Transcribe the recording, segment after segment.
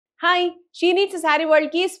Hi she needs sari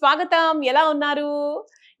world కి స్వాగతం. ఎలా ఉన్నారు?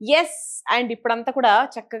 ఎస్, అండ్ ఇప్పుడంతా కూడా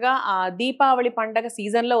చక్కగా దీపావళి పండగ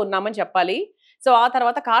సీజన్ లో ఉన్నామని చెప్పాలి. సో ఆ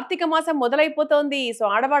తర్వాత కార్తీక మాసం మొదలైపోతోంది. సో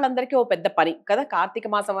ఆడవాళ్ళందరికీ ఓ పెద్ద పని కదా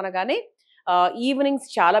కార్తీక మాసం అనగానే. ఈవినింగ్స్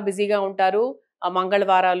చాలా బిజీగా ఉంటారు.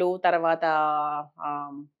 మంగళవారాలు తర్వాత ఆ,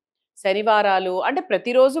 శనివారాలు అంటే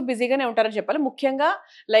ప్రతిరోజు బిజీగానే ఉంటారని చెప్పాలి. ముఖ్యంగా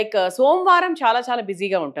లైక్ సోమవారం చాలా చాలా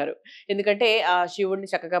బిజీగా ఉంటారు. ఎందుకంటే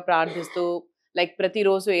శివుడిని చక్కగా ప్రార్థిస్తూ లైక్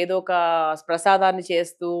ప్రతిరోజు ఏదో ఒక ప్రసాదాన్ని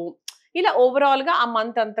చేస్తూ ఇలా ఓవరాల్ గా ఆ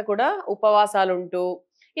మంత్ అంతా కూడా ఉపవాసాలు ఉంటూ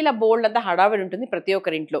ఇలా బోల్డ్ అంతా హడావిడి ఉంటుంది ప్రతి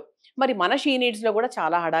ఒక్కరింట్లో. మరి మన షీ నీడ్స్ లో కూడా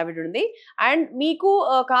చాలా హడావిడి ఉంది. అండ్ మీకు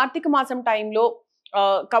కార్తీక మాసం టైంలో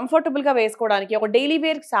కంఫర్టబుల్ గా వేసుకోవడానికి ఒక డైలీ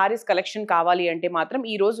వేర్ సారీస్ కలెక్షన్ కావాలి అంటే మాత్రం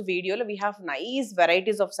ఈ రోజు వీడియోలో we have nice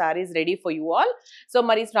varieties of saris ready for you all. So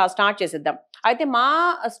మరి స్టార్ట్ చేసేద్దాం. అయితే మా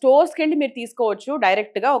స్టోర్స్కి వెళ్ళి మీరు తీసుకోవచ్చు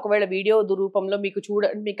డైరెక్ట్గా. ఒకవేళ వీడియో రూపంలో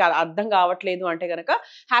మీకు అర్థం కావట్లేదు అంటే కనుక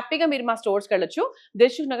హ్యాపీగా మీరు మా స్టోర్స్కి వెళ్ళొచ్చు.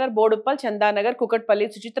 Dilsukh Nagar, Boduppal, Chandanagar, Kukatpally,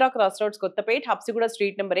 Suchitra cross roads, Kothapet, Habsiguda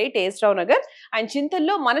street number 8, ఏస్రావ్ Nagar and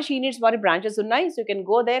చింతల్లో మన షీ నీడ్స్ వారి బ్రాంచెస్ ఉన్నాయి. So you can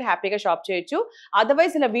go there, హ్యాపీగా షాప్ చేయొచ్చు.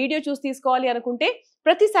 అదర్వైజ్ ఇలా వీడియో చూసి తీసుకోవాలి అనుకుంటే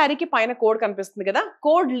ప్రతి సారీకి పైన కోడ్ కనిపిస్తుంది కదా,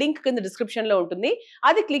 కోడ్ లింక్ కింద డిస్క్రిప్షన్ లో ఉంటుంది.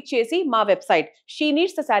 అది క్లిక్ చేసి మా వెబ్సైట్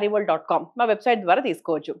sheneedsthesareeworld.com మా వెబ్సైట్ ద్వారా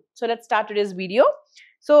తీసుకోవచ్చు. So let's start today's video.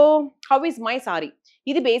 So how is my sorry?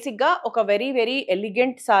 ఇది బేసిక్ గా ఒక very very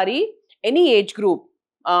elegant sorry. Any age group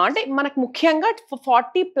అంటే మనకు ముఖ్యంగా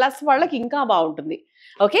 40+ వాళ్ళకి ఇంకా బాగుంటుంది.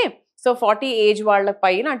 ఓకే, సో 40 ఏజ్ వాళ్ళ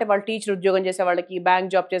పైన అంటే వాళ్ళు టీచర్ ఉద్యోగం చేసే వాళ్ళకి,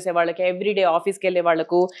 బ్యాంక్ జాబ్ చేసే వాళ్ళకి, ఎవ్రీడే ఆఫీస్కి వెళ్ళే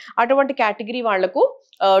వాళ్ళకు, అటువంటి కేటగిరీ వాళ్ళకు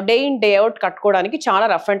డే ఇన్ డే అవుట్ కట్టుకోవడానికి చాలా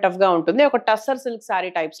రఫ్ అండ్ టఫ్ గా ఉంటుంది. ఒక టస్సర్ సిల్క్ సారీ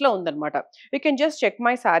టైప్స్ లో ఉందన్నమాట. You can just check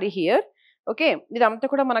my sorry here. Okay, ఇదంతా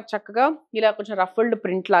కూడా మనకు చక్కగా ఇలా కొంచెం రఫల్డ్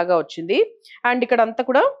ప్రింట్ లాగా వచ్చింది. అండ్ ఇక్కడ అంతా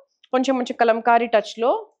కూడా కొంచెం కొంచెం కలంకారీ టచ్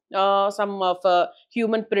లో సమ్ ఆఫ్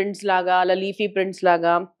హ్యూమన్ ప్రింట్స్ లాగా, అలా లీఫీ ప్రింట్స్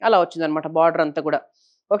లాగా అలా వచ్చింది అనమాట బార్డర్ అంతా కూడా.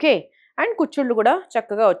 ఓకే, అండ్ కుచ్చుళ్ళు కూడా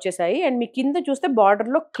చక్కగా వచ్చేసాయి. అండ్ మీ కింద చూస్తే బార్డర్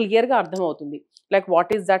లో క్లియర్ గా అర్థమవుతుంది like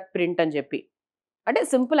what is that print అని చెప్పి. అంటే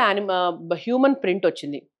సింపుల్ హ్యూమన్ ప్రింట్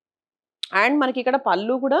వచ్చింది. అండ్ మనకి ఇక్కడ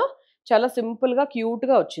పళ్ళు కూడా చాలా సింపుల్ గా క్యూట్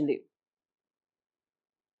గా వచ్చింది.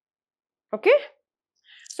 ఓకే,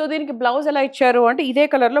 సో దీనికి బ్లౌజ్ ఎలా ఇచ్చారు అంటే ఇదే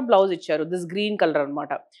కలర్ లో బ్లౌజ్ ఇచ్చారు, దిస్ గ్రీన్ కలర్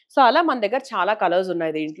అనమాట. సో అలా మన దగ్గర చాలా కలర్స్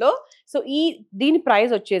ఉన్నాయి దీంట్లో. సో దీని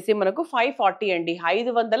ప్రైస్ వచ్చేసి మనకు 540 అండి,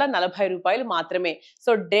 540 రూపాయలు మాత్రమే.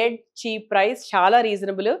 సో డెడ్ చీప్ ప్రైస్, చాలా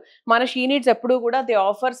రీజనబుల్. మన షీ నీడ్స్ ఎప్పుడు కూడా they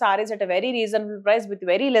offer saris at very reasonable price with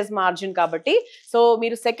very less margin కాబట్టి సో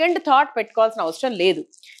మీరు సెకండ్ థాట్ పెట్టుకోవాల్సిన అవసరం లేదు.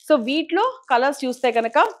 సో వీటిలో కలర్స్ చూస్తే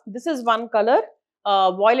కనుక this is one colour,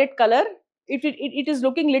 violet colour. It is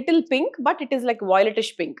looking little pink, but it is like violetish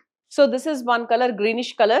pink. So this is one color, greenish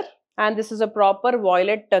color, and this is a proper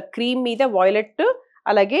violet, cream మీద violet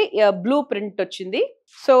అలాగే blue print వచ్చింది.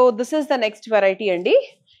 So this is the next variety అండి.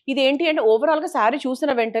 ఇది ఏంటి అంటే overall గా శారీ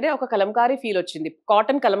చూసిన వెంటనే ఒక కలంకారీ ఫీల్ వచ్చింది.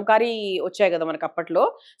 కాటన్ కలంకారీ వచ్చాయి కదా మనకు అప్పట్లో,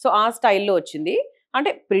 సో ఆ స్టైల్లో వచ్చింది.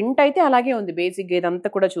 అంటే ప్రింట్ అయితే అలాగే ఉంది బేసిక్గా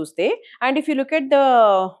ఇదంతా కూడా చూస్తే. And if you look at the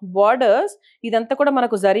borders, ఇదంతా కూడా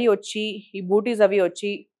మనకు జరీ వచ్చి ఈ బూటీస్ అవి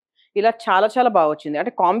వచ్చి ఇలా చాలా చాలా బాగా వచ్చింది.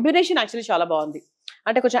 అంటే కాంబినేషన్ యాక్చువల్లీ చాలా బాగుంది.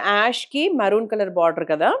 అంటే కొంచెం యాష్ కి మరూన్ కలర్ బార్డర్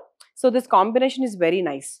కదా, so this combination is very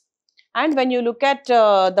nice. And when you look at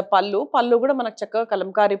the పళ్ళు కూడా మనకు చక్కగా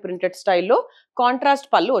కలంకారీ ప్రింటెడ్ స్టైల్లో కాంట్రాస్ట్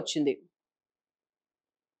పళ్ళు వచ్చింది.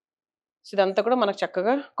 సో ఇదంతా కూడా మనకు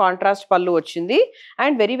చక్కగా కాంట్రాస్ట్ పళ్ళు వచ్చింది.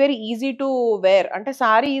 And very very easy to wear. అంటే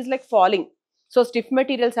sari is like falling. So stiff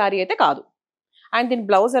material sari అయితే కాదు. అండ్ దీని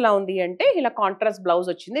బ్లౌజ్ ఎలా ఉంది అంటే ఇలా కాంట్రాస్ట్ బ్లౌజ్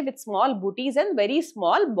వచ్చింది with small booties and very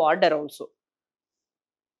small border also.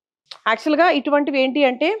 యాక్చువల్గా ఇటువంటివి ఏంటి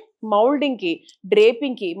అంటే మౌల్డింగ్ కి,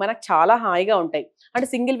 డ్రేపింగ్ కి మనకు చాలా హాయిగా ఉంటాయి. అంటే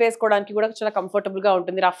సింగిల్ వేసుకోవడానికి కూడా చాలా కంఫర్టబుల్ గా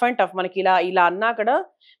ఉంటుంది. రఫ్ అండ్ టఫ్ మనకి ఇలా ఇలా అన్నా కూడా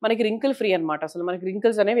మనకి రింకిల్ ఫ్రీ అనమాట. అసలు మనకి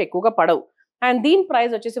రింకిల్స్ అనేవి ఎక్కువగా పడవు. అండ్ దీని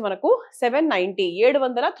ప్రైస్ వచ్చేసి మనకు 790,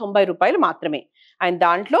 790 రూపాయలు మాత్రమే. అండ్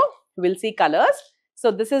దాంట్లో will see colours. So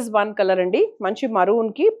this is one colour అండి, మంచి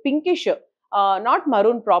మరూన్ కి pinkish, not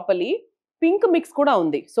maroon properly, pink mix కూడా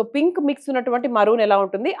ఉంది. సో పింక్ మిక్స్ ఉన్నటువంటి మరూన్ ఎలా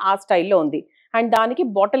ఉంటుంది ఆ స్టైల్లో ఉంది. అండ్ దానికి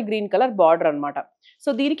బాటిల్ గ్రీన్ కలర్ బార్డర్ అనమాట. సో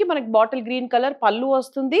దీనికి మనకి బాటిల్ గ్రీన్ కలర్ పళ్ళు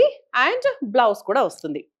వస్తుంది అండ్ బ్లౌజ్ కూడా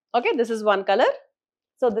వస్తుంది. Okay, this is one colour.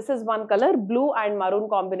 So this is one colour, blue and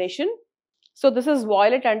maroon combination. So this is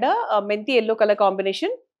violet and మెంతి yellow colour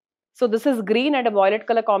combination. So this is green and violet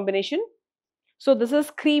colour combination. So this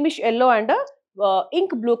is creamish yellow and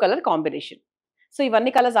ink blue colour combination. So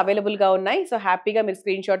ఇవన్నీ colours available గా ఉన్నాయి. So హ్యాపీగా మీరు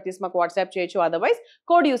screen shot తీసి మాకు WhatsApp చేయొచ్చు, otherwise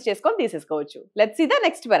code use చేసుకొని తీసేసుకోవచ్చు. Let's see the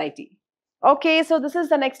next variety. Okay, so this is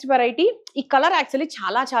the next variety. ఈ కలర్ యాక్చువల్లీ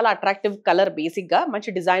చాలా చాలా అట్రాక్టివ్ కలర్. బేసిక్ గా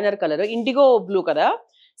మంచి డిజైనర్ కలర్, ఇండిగో బ్లూ కదా.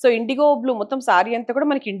 సో ఇండిగో బ్లూ మొత్తం సారీ అంతా కూడా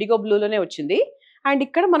మనకి ఇండిగో బ్లూలోనే వచ్చింది. అండ్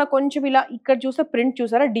ఇక్కడ మనకు కొంచెం ఇలా ఇక్కడ చూసే ప్రింట్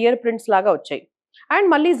చూసారా, డియర్ ప్రింట్స్ లాగా వచ్చాయి. అండ్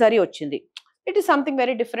మళ్ళీ జరీ వచ్చింది. It is something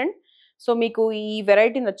very different. So మీకు ఈ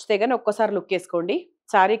వెరైటీ నచ్చితే గానీ ఒక్కసారి లుక్ వేసుకోండి.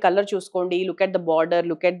 సారీ కలర్ చూసుకోండి. Look at the border,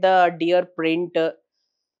 look at the dear print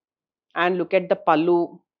and look at the పల్లు.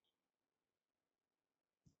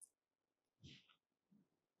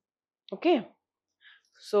 ఓకే,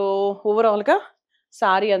 సో ఓవరాల్గా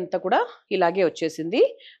సారీ అంతా కూడా ఇలాగే వచ్చేసింది.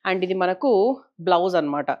 అండ్ ఇది మనకు బ్లౌజ్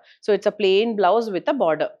అన్నమాట. So it's a plain blouse with a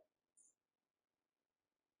border.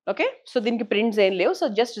 Okay, so దీనికి ప్రింట్స్ ఏం లేవు. సో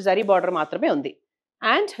జస్ట్ జరీ బార్డర్ మాత్రమే ఉంది.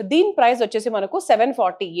 అండ్ దీని ప్రైస్ వచ్చేసి మనకు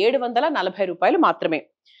 740, 740 రూపాయలు మాత్రమే.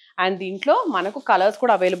 అండ్ దీంట్లో మనకు కలర్స్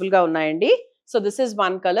కూడా అవైలబుల్ గా ఉన్నాయండి. So this is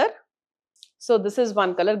one colour, so this is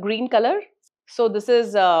one colour green colour, so this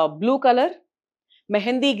is blue colour,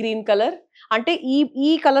 mehndi green colour. అంటే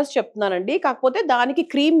ఈ కలర్స్ చెప్తున్నానండి, కాకపోతే దానికి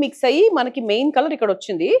క్రీమ్ మిక్స్ అయ్యి మనకి మెయిన్ కలర్ ఇక్కడ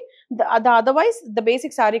వచ్చింది. Otherwise the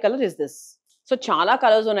basic sorry colour is this. So చాలా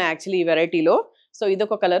కలర్స్ ఉన్నాయి యాక్చువల్లీ ఈ వెరైటీలో. సో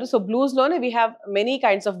ఇదొక కలర్. సో బ్లూస్ లోనే we have many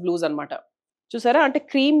kinds of blues అనమాట. చూసారా, అంటే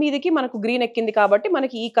క్రీమ్ మీదకి మనకు గ్రీన్ ఎక్కింది కాబట్టి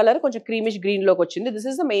మనకి ఈ కలర్ కొంచెం క్రీమిష్ గ్రీన్ లోకి వచ్చింది. దిస్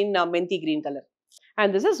ఇస్ ద మెయిన్ మెంతి green colour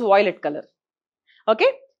and this is violet colour. Okay,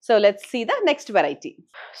 so let's see the next variety.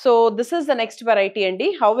 So this is the next variety అండి.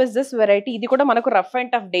 How is this variety? ఇది కూడా మనకు rough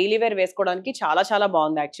and tough daily wear వేసుకోవడానికి చాలా చాలా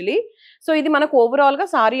బాగుంది actually. So ఇది మనకు ఓవరాల్ గా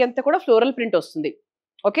సారీ అంతా కూడా ఫ్లోరల్ ప్రింట్ వస్తుంది.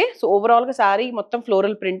 ఓకే, సో ఓవరాల్ గా సారీ మొత్తం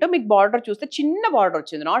ఫ్లోరల్ ప్రింట్. మీకు బార్డర్ చూస్తే చిన్న బార్డర్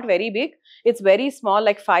వచ్చింది, not very big, it's very small,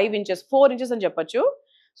 like 5 inches 4 inches అని చెప్పొచ్చు.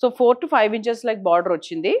 So 4 to 5 inches like border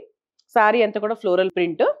వచ్చింది. సారీ అంతా కూడా ఫ్లోరల్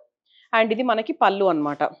ప్రింట్. అండ్ ఇది మనకి పళ్ళు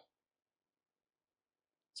అన్నమాట.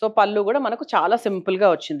 సో పళ్ళు కూడా మనకు చాలా సింపుల్ గా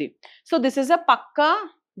వచ్చింది. So this is a Pakka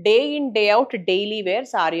day in day out daily wear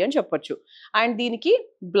sorry అని చెప్పొచ్చు. అండ్ దీనికి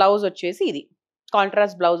బ్లౌజ్ వచ్చేసి ఇది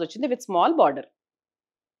కాంట్రాస్ట్ బ్లౌజ్ వచ్చింది with small border.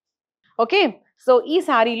 Okay, so ఈ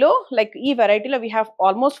సారీలో లైక్ ఈ వెరైటీలో we have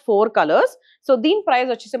almost 4 colours. So దీని ప్రైస్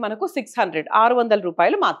వచ్చేసి మనకు 600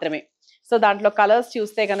 రూపాయలు మాత్రమే. సో దాంట్లో కలర్స్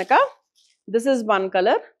చూస్తే కనుక దిస్ ఇస్ వన్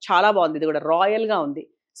కలర్, చాలా బాగుంది, ఇది కూడా రాయల్ గా ఉంది.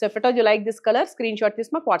 So if at all you like this colour, screen shot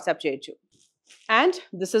తీసి మాకు వాట్సాప్ చేయొచ్చు. And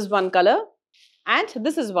this is one colour and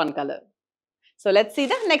this is one colour. So let's see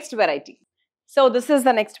the next variety. So this is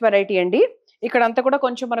the next variety అండి. ఇక్కడ అంతా కూడా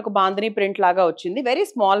కొంచెం మనకు bandhani print లాగా వచ్చింది, very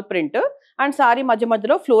small print. And sorry మధ్య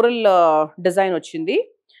మధ్యలో ఫ్లోరల్ డిజైన్ వచ్చింది.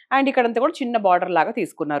 అండ్ ఇక్కడంతా కూడా చిన్న బార్డర్ లాగా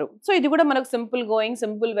తీసుకున్నారు. సో ఇది కూడా మనకు simple going,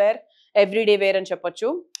 simple wear, everyday wear అని చెప్పొచ్చు.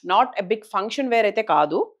 Not a big function wear అయితే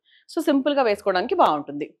కాదు. సో సింపుల్ గా వేసుకోవడానికి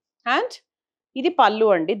బాగుంటుంది. అండ్ ఇది పళ్ళు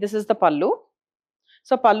అండి, దిస్ ఇస్ ద పళ్ళు.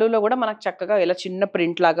 సో పళ్ళులో కూడా మనకు చక్కగా ఇలా చిన్న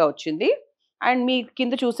ప్రింట్ లాగా వచ్చింది. అండ్ మీ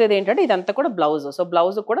కింద చూసేది ఏంటంటే ఇదంతా కూడా బ్లౌజ్. సో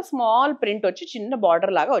బ్లౌజ్ కూడా స్మాల్ ప్రింట్ వచ్చి చిన్న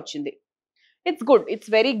బార్డర్ లాగా వచ్చింది. It's good,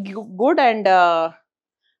 it's very good and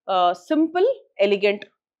simple, elegant,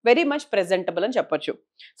 very much presentable అని చెప్పొచ్చు.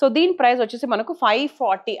 సో దీని ప్రైస్ వచ్చేసి మనకు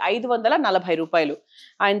 540 రూపాయలు.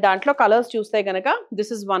 అండ్ దాంట్లో కలర్స్ చూస్తే కనుక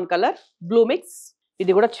this is one colour blue mix.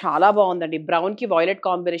 ఇది కూడా చాలా బాగుందండి, బ్రౌన్ కి violet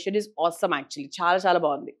combination is awesome actually, చాలా చాలా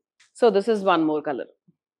బాగుంది. So this is one more colour.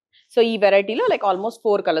 So ఈ వెరైటీలో లైక్ ఆల్మోస్ట్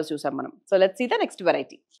 4 కలర్స్ చూసాం మనం. So let's see the next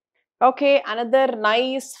variety. Okay, another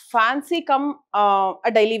nice fancy come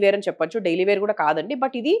daily wear అని చెప్పొచ్చు. డైలీ వేర్ కూడా కాదండి,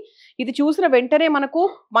 బట్ ఇది చూసిన వెంటనే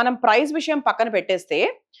మనం ప్రైస్ విషయం పక్కన పెట్టేస్తే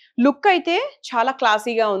లుక్ అయితే చాలా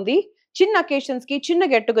క్లాసీగా ఉంది. చిన్న అకేషన్స్ కి, చిన్న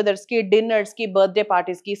గెట్ టుగెదర్స్ కి, డిన్నర్స్ కి, బర్త్డే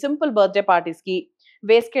పార్టీస్ కి, సింపుల్ బర్త్డే పార్టీస్ కి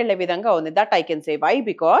వేసుకెళ్లే విధంగా ఉంది. That I can say. Why?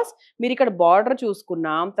 Because మీరు ఇక్కడ బార్డర్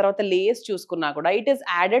చూసుకున్నా, తర్వాత లేస్ చూసుకున్నా కూడా it is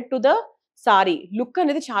added to the sorry. Look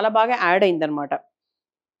అనేది చాలా బాగా యాడ్ అయింది అనమాట.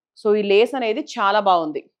 సో ఈ లేస్ అనేది చాలా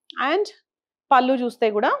బాగుంది. అండ్ పళ్ళు చూస్తే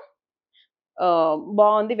కూడా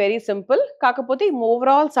బాగుంది, వెరీ సింపుల్. కాకపోతే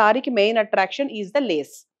ఓవరాల్ సారీకి main attraction is the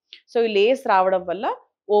Lay's. So ఈ లేస్ రావడం వల్ల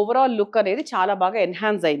ఓవరాల్ లుక్ అనేది చాలా బాగా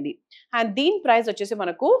ఎన్హాన్స్ అయింది. అండ్ దీని ప్రైస్ వచ్చేసి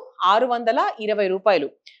మనకు 620 రూపాయలు,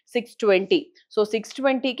 620. సో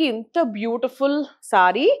 620కి ఇంత beautiful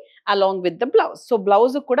sorry along with the blouse. So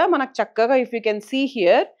blouse కూడా మనకు చక్కగా if you can see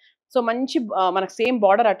here, so మంచి మనకు సేమ్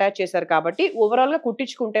బార్డర్ అటాచ్ చేశారు కాబట్టి ఓవరాల్ గా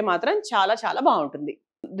కుట్టించుకుంటే మాత్రం చాలా చాలా బాగుంటుంది.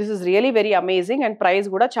 This is really very amazing. And price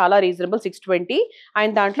కూడా చాలా రీజనబుల్, 620.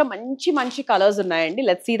 అండ్ దాంట్లో మంచి మంచి కలర్స్ ఉన్నాయండి.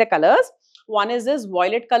 Let's see the colours. One is this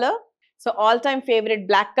violet colour. So all time favourite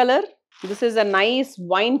black colour. This is a nice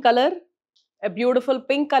wine colour, a beautiful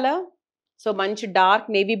pink color. So manchi dark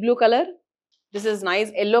navy blue color. This is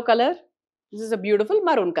nice yellow color. This is a beautiful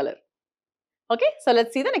maroon color. Okay, so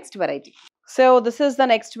let's see the next variety. So this is the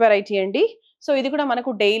next variety andi. So ఇది కూడా మనకు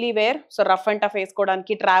daily wear. So rough and tough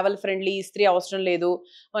వేసుకోవడానికి, travel friendly, ఇస్త్రీ అవసరం లేదు,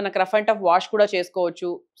 మనకు rough and tough wash కూడా చేసుకోవచ్చు.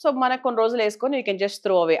 సో మనకు కొన్ని రోజులు వేసుకొని you can just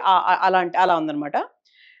throw away, అలా ఉందన్నమాట.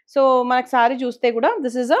 సో మనకు సారీ చూస్తే కూడా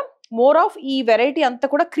this is a more of, ఈ వెరైటీ అంతా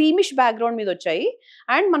కూడా క్రీమిష్ బ్యాక్గ్రౌండ్ మీద వచ్చాయి.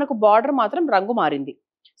 అండ్ మనకు బార్డర్ మాత్రం రంగు మారింది.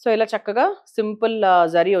 సో ఇలా చక్కగా సింపుల్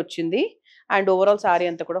జరీ వచ్చింది. అండ్ ఓవరాల్ సారీ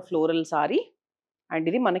అంతా కూడా ఫ్లోరల్ సారీ. అండ్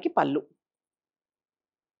ఇది మనకి పళ్ళు.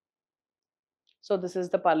 సో దిస్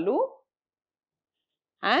ఇస్ ద పళ్ళు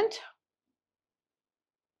అండ్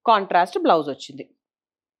కాంట్రాస్ట్ బ్లౌజ్ వచ్చింది.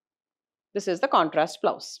 This is the contrast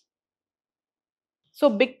blouse. So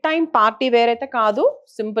big time party wear అయితే కాదు,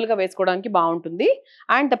 సింపుల్ గా వేసుకోవడానికి బాగుంటుంది.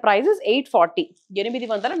 అండ్ ద ప్రైస్ ఇస్ 840,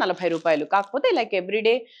 840 రూపాయలు. కాకపోతే లైక్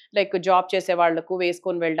ఎవ్రీడే లైక్ జాబ్ చేసే వాళ్ళకు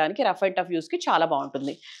వేసుకొని వెళ్ళడానికి రఫ్ అండ్ టఫ్ యూస్ కి చాలా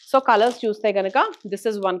బాగుంటుంది. సో కలర్స్ చూస్తే కనుక this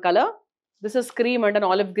is one colour, this is cream and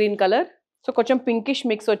olive green colour. So కొంచెం పింకిష్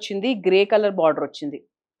మిక్స్ వచ్చింది, గ్రే కలర్ బార్డర్ వచ్చింది.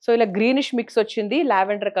 సో ఇలా గ్రీనిష్ మిక్స్ వచ్చింది,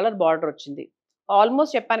 లావెండర్ కలర్ బార్డర్ వచ్చింది.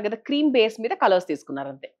 ఆల్మోస్ట్ చెప్పాను కదా, క్రీమ్ బేస్ మీద కలర్స్ తీసుకున్నారు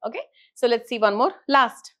అంతే. Okay, so let's see one more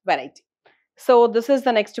last variety. So this is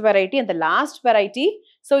the next variety and the last variety.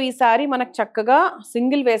 So ఈ సారీ మనకు చక్కగా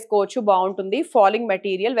సింగిల్ వేసుకోవచ్చు, బాగుంటుంది. Falling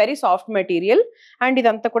material, very soft material. And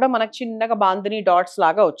ఇదంతా కూడా మనకు చిన్నగా బాందిని డాట్స్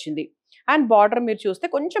లాగా వచ్చింది. అండ్ బార్డర్ మీరు చూస్తే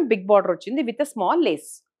కొంచెం బిగ్ బార్డర్ వచ్చింది విత్ స్మాల్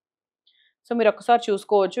లేస్. సో మీరు ఒకసారి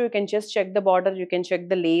చూసుకోవచ్చు, you can just check the border, you can check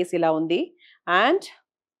the Lay's, ఇలా ఉంది. అండ్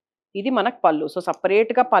ఇది మనకు పళ్ళు. సో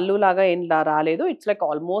సపరేట్గా పళ్ళు లాగా ఏం రాలేదు, ఇట్స్ లైక్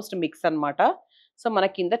ఆల్మోస్ట్ మిక్స్ అనమాట. సో మన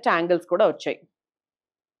కింద ట్యాంగిల్స్ కూడా వచ్చాయి.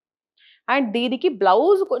 అండ్ దీనికి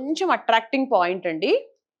బ్లౌజ్ కొంచెం అట్రాక్టింగ్ పాయింట్ అండి.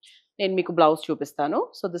 నేను మీకు బ్లౌజ్ చూపిస్తాను.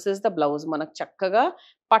 So this is the blouse. మనకు చక్కగా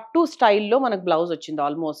పట్టు స్టైల్లో మనకు బ్లౌజ్ వచ్చింది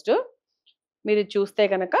ఆల్మోస్ట్. మీరు చూస్తే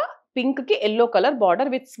కనుక పింక్కి yellow colour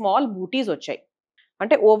border with small బూటీస్ వచ్చాయి.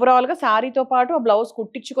 అంటే ఓవరాల్గా శారీతో పాటు ఆ బ్లౌజ్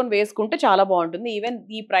కుట్టించుకొని వేసుకుంటే చాలా బాగుంటుంది. ఈవెన్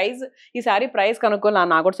ఈ శారీ ప్రైస్ కనుక్కొని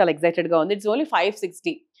నాకు కూడా చాలా ఎక్సైటెడ్గా ఉంది. ఇట్స్ ఓన్లీ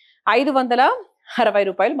 560, 560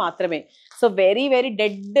 రూపాయలు మాత్రమే. So very very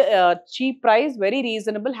dead cheap price, very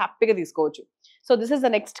reasonable, హ్యాపీగా తీసుకోవచ్చు. So this is the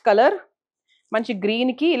next colour. మంచి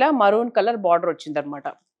గ్రీన్కి ఇలా మరూన్ కలర్ బార్డర్ వచ్చింది అనమాట.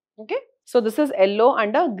 Okay, so this is yellow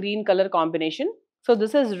and green colour combination. So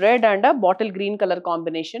this is red and bottle green colour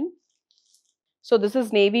combination. So this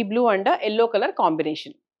is navy blue and yellow colour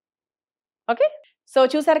combination. Okay, so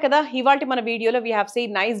చూసారు కదా, ఇవాల్టి మన వీడియోలో we have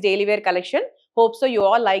seen nice daily wear collection. Hope so you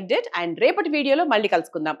all liked it. And రేపటి వీడియోలో మళ్ళీ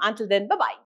కలుసుకుందాం. Until then by.